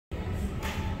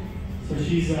So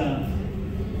she's gonna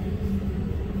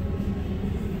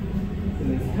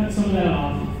cut some of that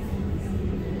off.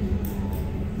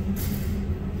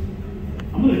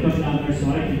 I'm gonna come down there so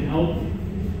I can help.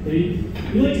 We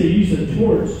like to use a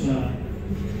torch to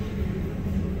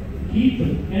heat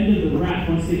the end of the wrap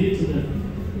once they get to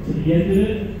the end of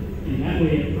it, and that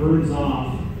way it burns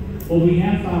off. What we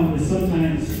have found is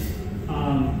sometimes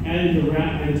adding the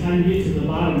wrap, by the time you get to the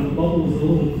bottom, the bubble is a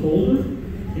little bit colder,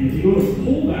 and if you go to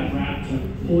pull that wrap to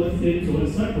pull it thick so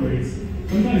it separates,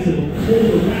 sometimes it'll pull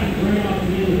the wrap right off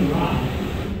the end of the rod.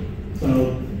 So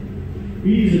we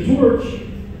use a torch,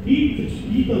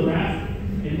 heat the wrap,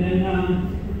 and then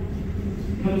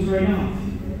it comes right off.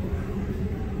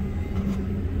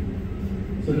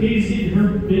 So Katie's getting her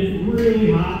bit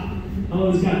really hot.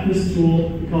 Helen's got this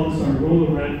tool. We call this our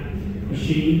roller wrap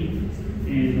machine.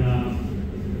 And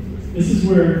this is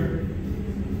where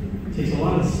it takes a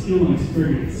lot of skill and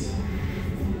experience.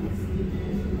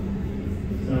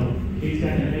 So Katie's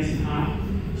got that nice and hot.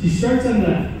 She starts on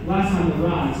the last on the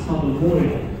rod. It's called the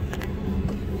royal.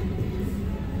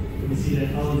 You can see that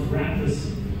Helen's wrapped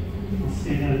this. I'll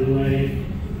stand out of the way.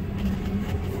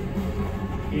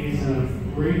 Katie's done a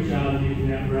great job of making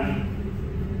that wrap.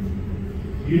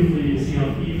 Beautifully, you can see how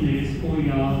evenly it's pulling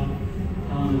off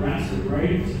on the wraps are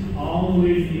right all the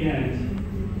way to the end.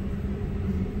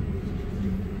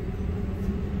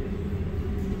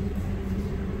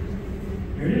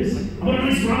 There it is. How about a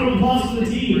nice round of applause for the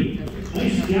team?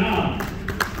 Nice job.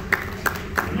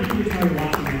 I'm not going to try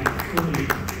watching that. It's really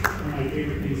one of my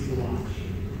favorite things to watch.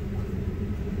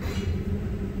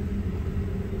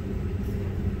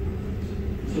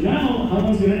 So now,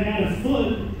 Helen's going to add a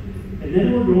foot, and then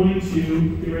we're going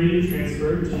to get ready to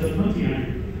transfer to the punting iron.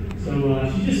 So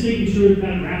she's just making sure that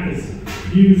that wrap is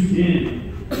fused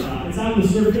in. It's on the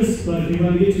surface, but if you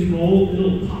want to get too cold,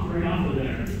 it'll pop right off of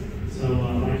there. So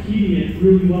by heating it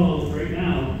really well right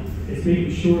now, it's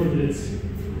making sure that it's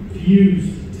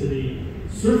fused to the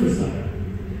surface of it.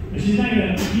 And she's not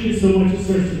going to heat it so much it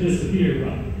starts to disappear,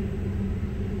 but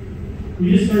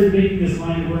we just started making this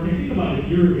line of work, I think about a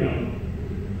year ago.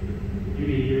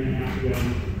 Maybe a year and a half ago.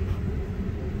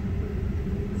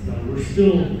 So we're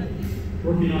still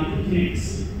working on the kinks.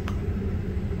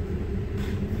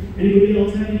 Anybody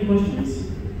else have any questions?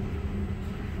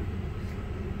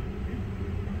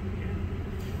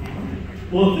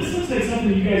 Well, if this looks like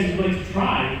something you guys would like to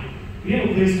try, we have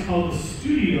a place called the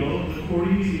Studio of the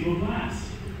According Eagle Glass.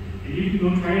 And you can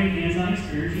go try a hands-on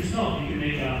experience yourself. You can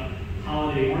make a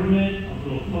holiday ornament, a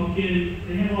little pumpkin.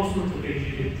 They have all sorts of things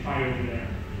you can try over there.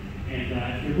 And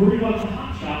if you're worried about the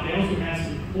hot shop, they also have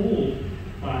some cold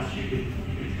glass you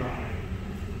can try.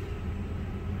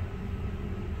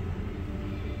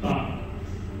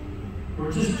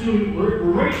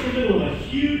 We're right in the middle of a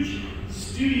huge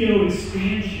studio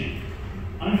expansion.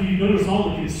 I don't know if you notice all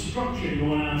the construction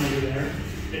going on over there.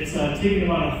 It's taking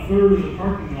about a third of the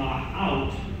parking lot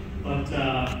out, but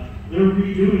they're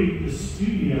redoing the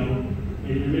studio and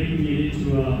they're making it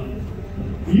into a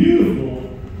beautiful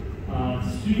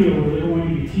studio where they're going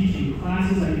to be teaching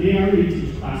classes. I mean, they already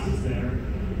teach classes there,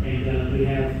 and they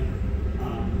have.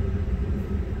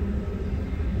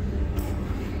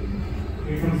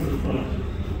 Here comes the foot.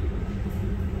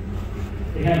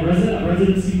 They have a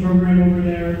residency program over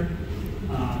there.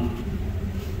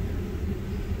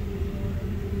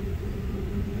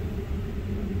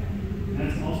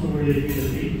 That's also where they do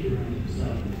the paint room. So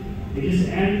they just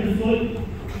added the foot.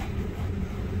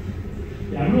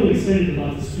 Yeah, I'm really excited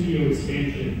about the studio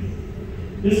expansion.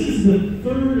 This is the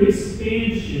third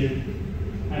expansion,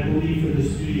 I believe, for the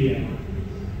studio.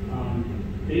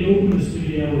 They opened the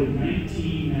studio in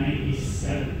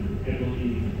 1997, I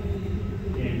believe.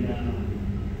 And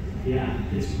yeah,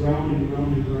 it's grown and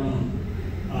grown and grown.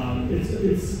 It's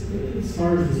as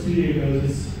far as the studio goes,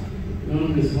 it's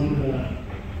known as one of the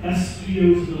best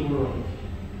studios in the world.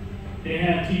 They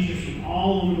have teachers from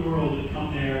all over the world that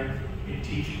come there and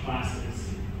teach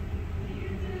classes.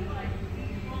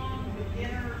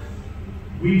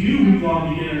 We do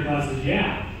week-long beginner classes,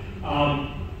 yeah.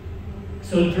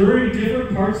 So during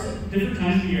different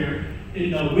times of year,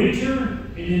 in the winter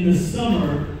and in the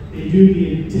summer, they do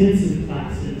the intensive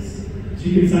classes. So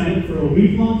you can sign up for a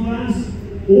week-long class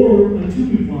or a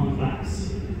 2-week-long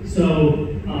class. So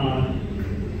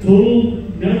total,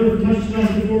 never touched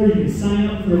class before, you can sign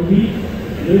up for a week,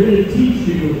 and they're going to teach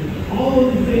you all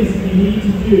of the things that you need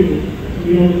to do to be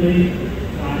able to make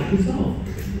class yourself.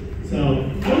 So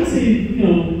I would say,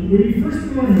 when you first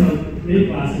learn how to make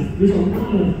classes, there's a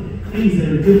lot of things that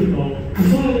are difficult. You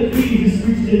saw that Katie just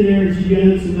reached in there and she got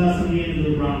some dust on the end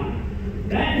of the rod.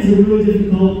 That is a really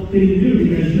difficult thing to do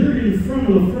because you're in front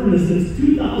of a furnace that's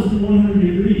 2,100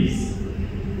 degrees.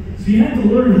 So you have to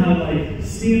learn how to like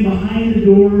stand behind the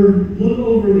door, look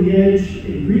over the edge,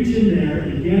 and reach in there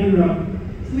and gather up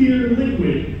clear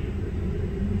liquid.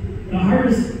 The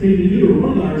hardest thing to do, or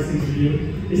one of the hardest things to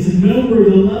do, is to know where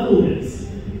the level is.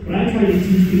 What I try to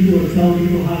teach people or tell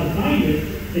people how to find it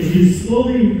is you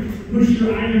slowly push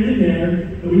your iron in there,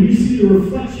 and when you see the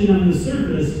reflection on the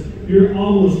surface, you're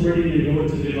almost ready to go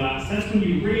into the glass. That's when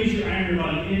you raise your iron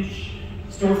about an inch,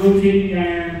 start rotating the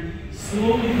iron,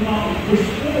 slowly come out and push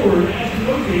forward as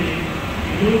you're rotating,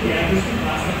 and you'll gather some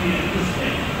glass at the end of the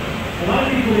stick. A lot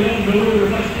of people, they don't know where the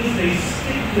reflection is, they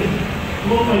stick the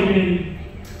blow pipe in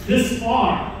this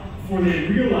far before they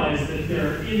realize that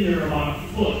they're in there about a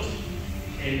foot.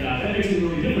 And that makes it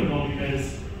really difficult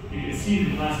because you can see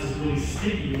the glass is really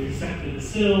sticky when you set to the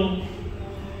sill.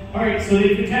 All right, so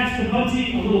they've attached the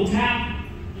putty, a little tap,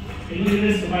 and look at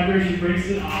this, the vibration breaks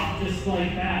it off just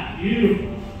like that.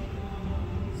 Beautiful.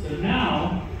 So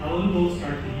now, Helen will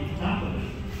start to